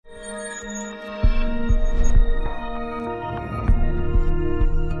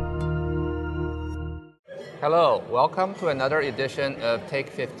Hello, welcome to another edition of Take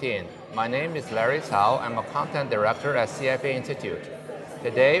 15. My name is Larry Cao. I'm a content director at CFA Institute.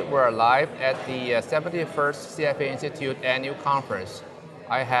 Today, we're live at the 71st CFA Institute annual conference.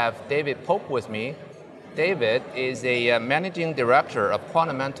 I have David Pope with me. David is a managing director of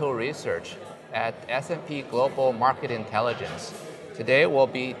quantamental research at S&P Global Market Intelligence. Today, we'll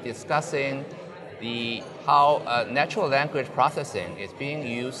be discussing how natural language processing is being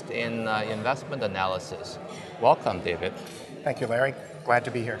used in investment analysis. Welcome, David. Thank you, Larry. Glad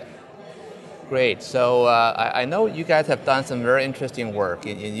to be here. Great. So I know you guys have done some very interesting work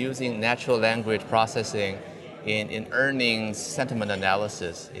in using natural language processing in earnings, sentiment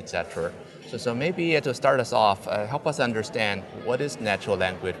analysis, etc. So maybe to start us off, help us understand what is natural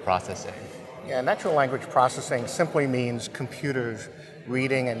language processing. Yeah, natural language processing simply means computers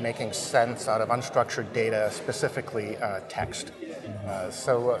reading and making sense out of unstructured data, specifically text.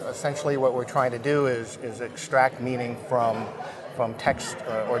 So essentially what we're trying to do is extract meaning from text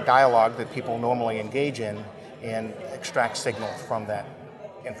or dialogue that people normally engage in and extract signals from that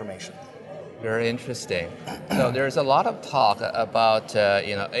information. Very interesting. So there's a lot of talk about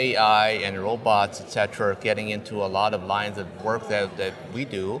AI and robots, etc., getting into a lot of lines of work that we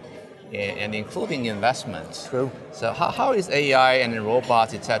do, and including investments. True. So how is AI and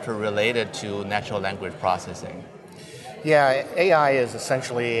robots, etc., related to natural language processing? Yeah, AI is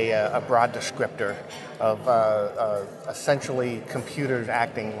essentially a broad descriptor of essentially computers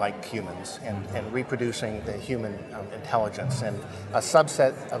acting like humans and reproducing the human intelligence. And a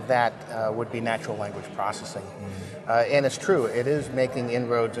subset of that would be natural language processing. And it's true, it is making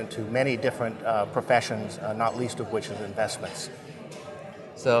inroads into many different professions, not least of which is investments.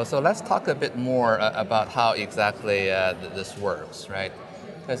 So let's talk a bit more about how exactly this works, right?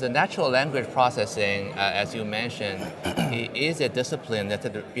 Because the natural language processing, as you mentioned, is a discipline that's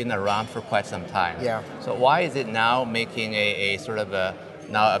been around for quite some time. Yeah. So why is it now making a sort of a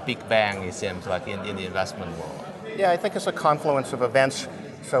big bang, it seems like, in the investment world? Yeah, I think it's a confluence of events.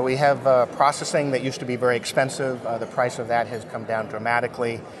 So we have processing that used to be very expensive. The price of that has come down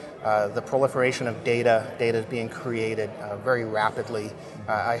dramatically. The proliferation of data is being created very rapidly.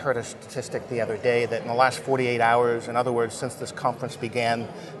 I heard a statistic the other day that in the last 48 hours, in other words, since this conference began,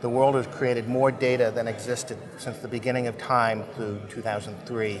 the world has created more data than existed since the beginning of time through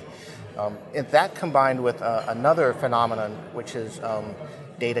 2003. And that combined with another phenomenon, which is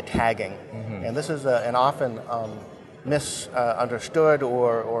data tagging. Mm-hmm. And this is an often misunderstood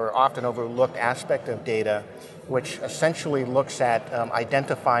or often overlooked aspect of data, which essentially looks at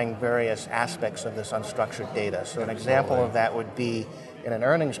identifying various aspects of this unstructured data. So an example of that would be in an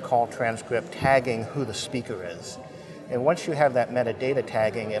earnings call transcript tagging who the speaker is. And once you have that metadata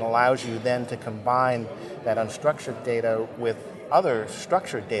tagging, it allows you then to combine that unstructured data with other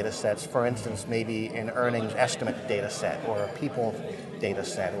structured data sets, for instance, maybe an earnings estimate data set or a people data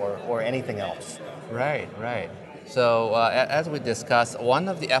set or anything else. Right. So as we discussed, one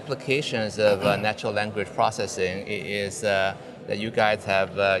of the applications of natural language processing is that you guys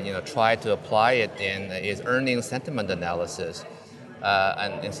have tried to apply it in is earnings sentiment analysis.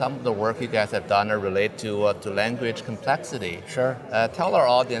 And some of the work you guys have done are related to language complexity. Sure. Tell our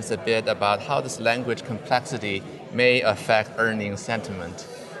audience a bit about how this language complexity may affect earnings sentiment.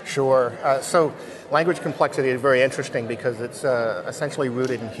 Sure. So language complexity is very interesting because it's essentially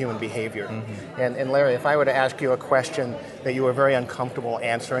rooted in human behavior. Mm-hmm. And Larry, if I were to ask you a question that you were very uncomfortable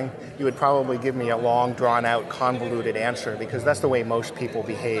answering, you would probably give me a long, drawn-out, convoluted answer because that's the way most people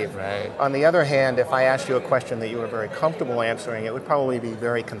behave. Right. On the other hand, if I asked you a question that you were very comfortable answering, it would probably be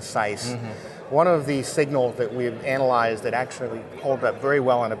very concise. Mm-hmm. One of the signals that we've analyzed that actually hold up very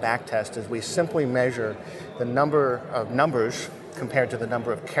well on a back test is we simply measure the number of numbers compared to the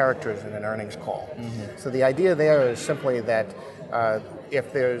number of characters in an earnings call. Mm-hmm. So the idea there is simply that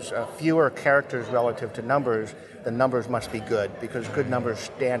if there's fewer characters relative to numbers, the numbers must be good because good numbers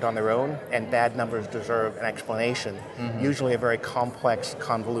stand on their own and bad numbers deserve an explanation, usually a very complex,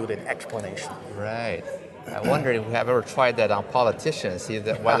 convoluted explanation. Right. I wonder if we have ever tried that on politicians, see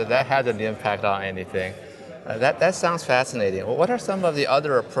whether that had an impact on anything. That sounds fascinating. What are some of the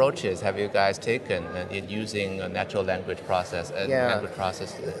other approaches have you guys taken in using natural language language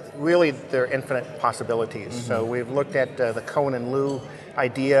processing? Really, there are infinite possibilities. Mm-hmm. So we've looked at the Cohen and Liu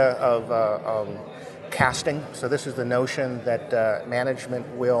idea of casting. So this is the notion that management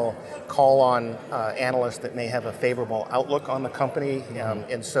will call on analysts that may have a favorable outlook on the company.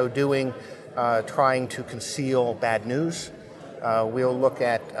 In so doing, trying to conceal bad news. We'll look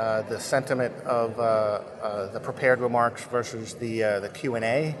at the sentiment of the prepared remarks versus the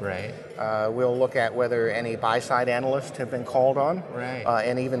Q&A. Right. We'll look at whether any buy-side analysts have been called on, Right.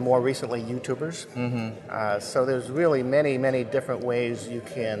 And even more recently, YouTubers. So there's really many, many different ways you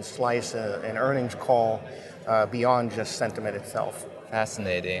can slice an earnings call beyond just sentiment itself.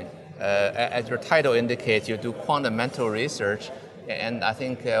 Fascinating. As your title indicates, you do fundamental research. And I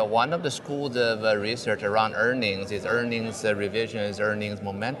think one of the schools of research around earnings is earnings revisions, earnings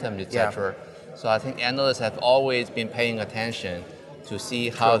momentum, etc. Yeah. So I think analysts have always been paying attention to see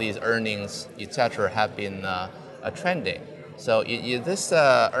how these earnings, etc., have been trending. So is this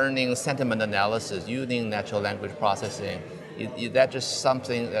earnings sentiment analysis using natural language processing, is that just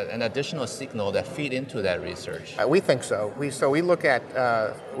something, an additional signal that feed into that research? We think so. We look at,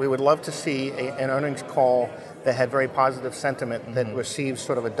 we would love to see an earnings call that had very positive sentiment that receives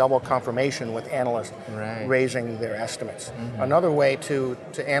sort of a double confirmation with analysts raising their estimates. Another way to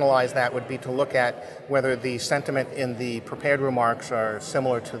analyze that would be to look at whether the sentiment in the prepared remarks are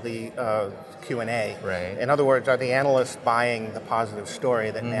similar to the Q&A. Right. In other words, are the analysts buying the positive story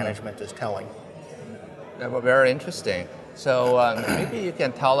that management is telling? That was very interesting. So maybe you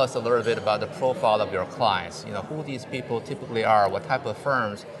can tell us a little bit about the profile of your clients. You know, who these people typically are, what type of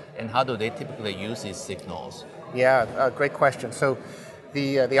firms, and how do they typically use these signals? Yeah, great question. So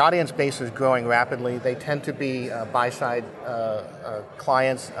the audience base is growing rapidly. They tend to be buy-side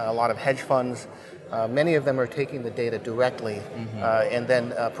clients, a lot of hedge funds. Many of them are taking the data directly and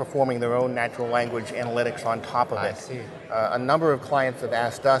then performing their own natural language analytics on top of it. I see. A number of clients have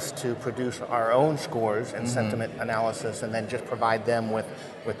asked us to produce our own scores and sentiment analysis and then just provide them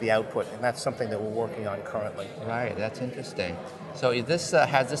with the output, and that's something that we're working on currently. Right, that's interesting. So is this,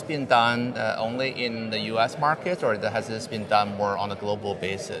 has this been done only in the US market, or has this been done more on a global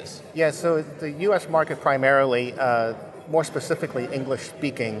basis? Yeah, so the US market primarily, more specifically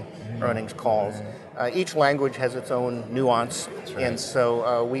English-speaking earnings calls. Each language has its own nuance, and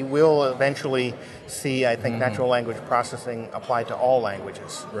so we will eventually see, I think, natural language processing applied to all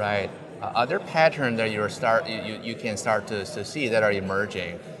languages. Right. Are there patterns that you can start to see that are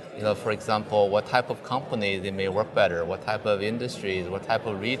emerging? You know, for example, what type of companies they may work better, what type of industries, what type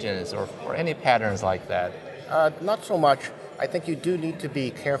of regions, or any patterns like that? Not so much. I think you do need to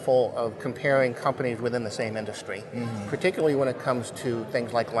be careful of comparing companies within the same industry, particularly when it comes to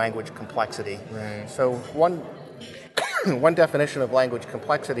things like language complexity. Right. So one definition of language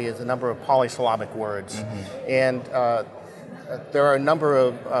complexity is the number of polysyllabic words. And there are a number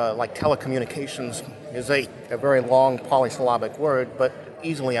of, like telecommunications is a very long polysyllabic word, but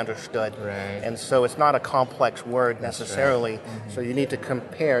easily understood. Right. And so it's not a complex word necessarily, so you need to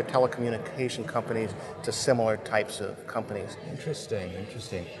compare telecommunication companies to similar types of companies. Interesting.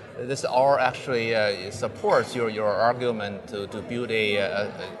 This all actually supports your argument to build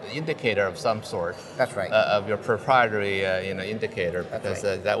a indicator of some sort. That's right. Of your proprietary indicator, because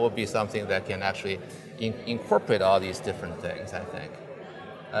right. that will be something that can actually incorporate all these different things, I think.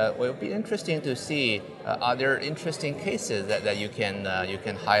 It will be interesting to see, are there interesting cases that you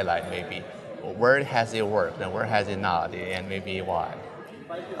can highlight maybe? Where has it worked and where has it not, and maybe why?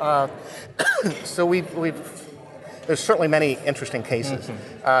 So there's certainly many interesting cases.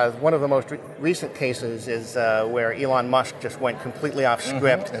 One of the most recent cases is where Elon Musk just went completely off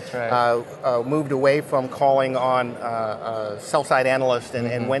script. That's right. Moved away from calling on sell-side analysts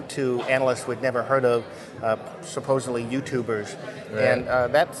and went to analysts we'd never heard of, supposedly YouTubers. Right.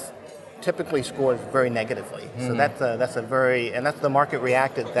 And that's typically scores very negatively. So that's the market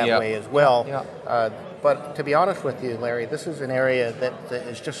reacted that way as well. But to be honest with you, Larry, this is an area that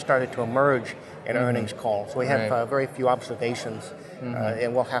has just started to emerge in earnings calls. We have very few observations,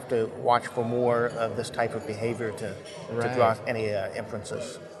 and we'll have to watch for more of this type of behavior to draw any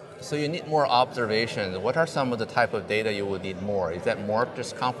inferences. So you need more observations. What are some of the type of data you would need more? Is that more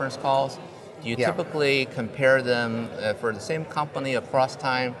just conference calls? Do you typically compare them for the same company across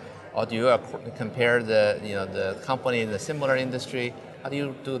time, or do you compare the company in a similar industry? How do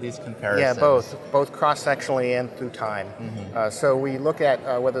you do these comparisons? Yeah, both cross-sectionally and through time. So we look at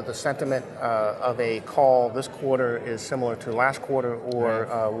whether the sentiment of a call this quarter is similar to last quarter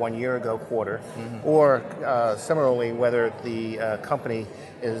or 1 year ago quarter, or similarly whether the company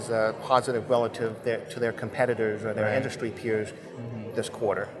is positive relative to their competitors or their industry peers this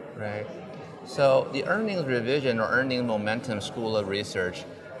quarter. Right. So the earnings revision or earnings momentum school of research,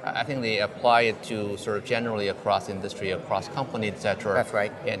 I think they apply it to sort of generally across industry, across companies, etc. That's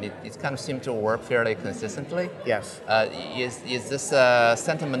right. And it kind of seems to work fairly consistently. Yes. Is this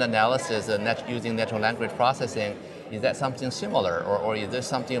sentiment analysis using natural language processing, is that something similar, or is this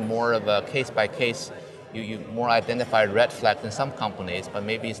something more of a case-by-case you more identify red flags in some companies, but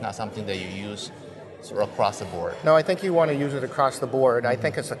maybe it's not something that you use sort of across the board. No, I think you want to use it across the board. I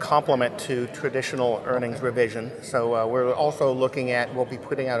think it's a complement to traditional earnings revision. So we're also looking at, we'll be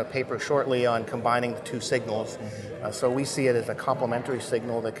putting out a paper shortly on combining the two signals. So we see it as a complementary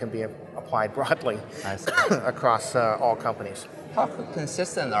signal that can be applied broadly across all companies. How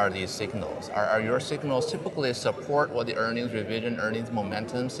consistent are these signals? Are your signals typically support what the earnings revision, earnings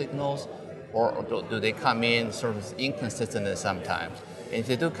momentum signals, or do they come in sort of inconsistently sometimes? And if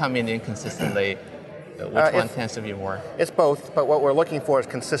they do come in inconsistently, which one tends to be more? It's both, but what we're looking for is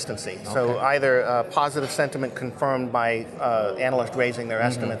consistency. Okay. So either positive sentiment confirmed by analysts raising their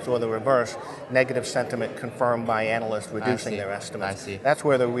estimates, or the reverse, negative sentiment confirmed by analysts reducing their estimates. I see. That's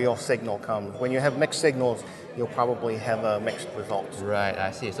where the real signal comes. When you have mixed signals, you'll probably have mixed results. Right,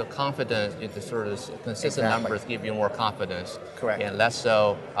 I see. So confidence, the sort of consistent numbers give you more confidence. Correct. And less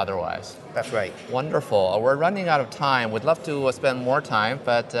so otherwise. That's right. Wonderful. We're running out of time. We'd love to spend more time,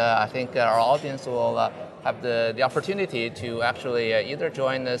 but I think our audience will have the opportunity to actually either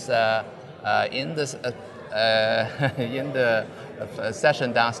join us in this in the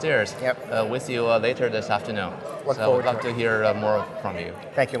session downstairs with you later this afternoon. So we'd love to hear more from you.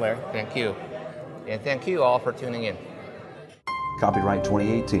 Thank you, Larry. Thank you. And thank you all for tuning in. Copyright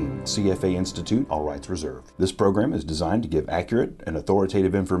 2018, CFA Institute, all rights reserved. This program is designed to give accurate and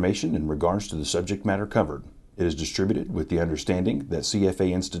authoritative information in regards to the subject matter covered. It is distributed with the understanding that CFA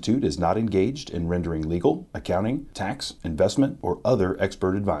Institute is not engaged in rendering legal, accounting, tax, investment, or other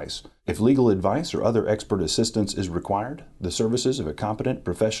expert advice. If legal advice or other expert assistance is required, the services of a competent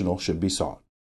professional should be sought.